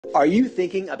Are you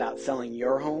thinking about selling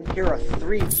your home? Here are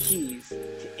 3 keys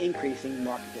to increasing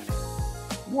market demand.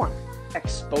 1.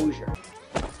 Exposure.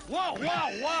 Whoa.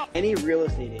 Any real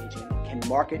estate agent can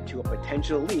market to a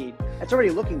potential lead that's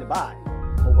already looking to buy.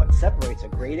 But what separates a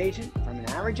great agent from an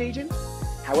average agent,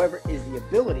 however, is the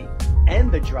ability and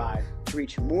the drive to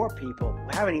reach more people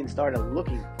who haven't even started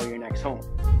looking for your next home.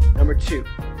 Number 2.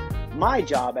 My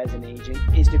job as an agent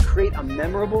is to create a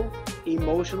memorable,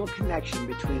 emotional connection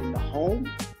between the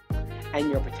home and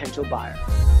your potential buyer.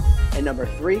 And number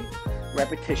 3,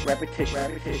 repetition.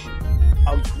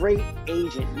 A great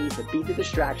agent needs to beat the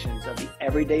distractions of the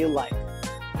everyday life,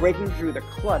 breaking through the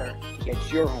clutter to get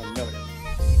your home noticed.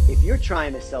 If you're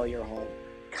trying to sell your home,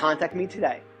 contact me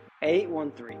today,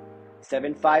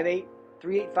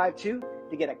 813-758-3852,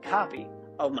 to get a copy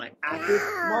of my active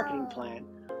marketing plan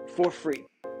for free.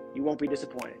 You won't be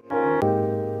disappointed.